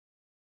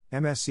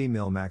MSC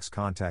MillMax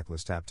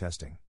Contactless Tap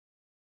Testing.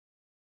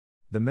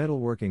 The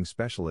metalworking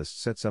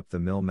specialist sets up the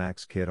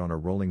MillMax kit on a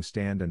rolling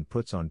stand and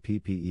puts on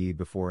PPE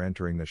before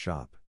entering the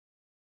shop.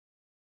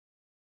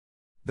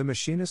 The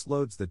machinist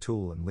loads the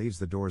tool and leaves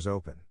the doors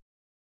open.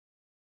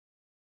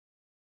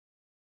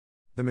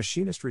 The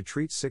machinist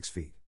retreats 6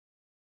 feet.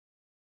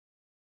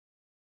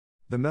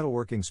 The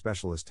metalworking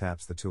specialist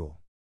taps the tool.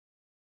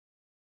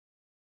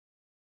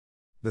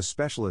 The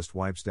specialist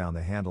wipes down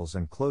the handles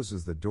and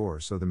closes the door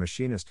so the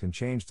machinist can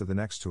change to the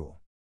next tool.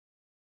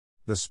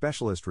 The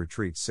specialist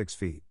retreats 6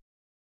 feet.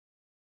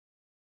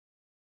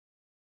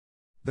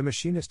 The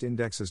machinist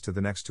indexes to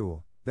the next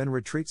tool, then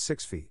retreats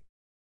 6 feet.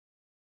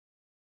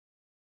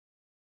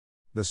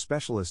 The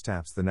specialist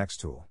taps the next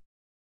tool.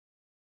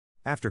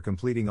 After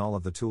completing all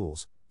of the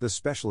tools, the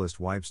specialist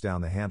wipes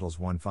down the handles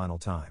one final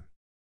time.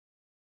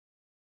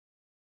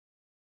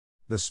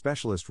 The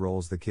specialist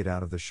rolls the kit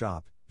out of the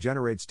shop,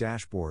 generates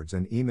dashboards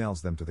and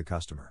emails them to the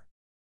customer.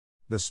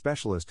 The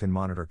specialist can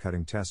monitor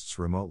cutting tests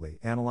remotely,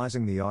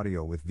 analyzing the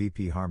audio with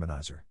VP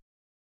Harmonizer.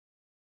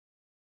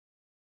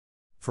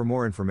 For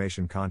more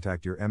information,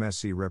 contact your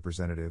MSC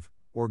representative,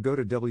 or go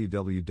to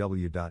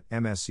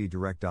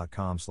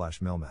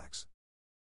www.mscdirect.com/millmax.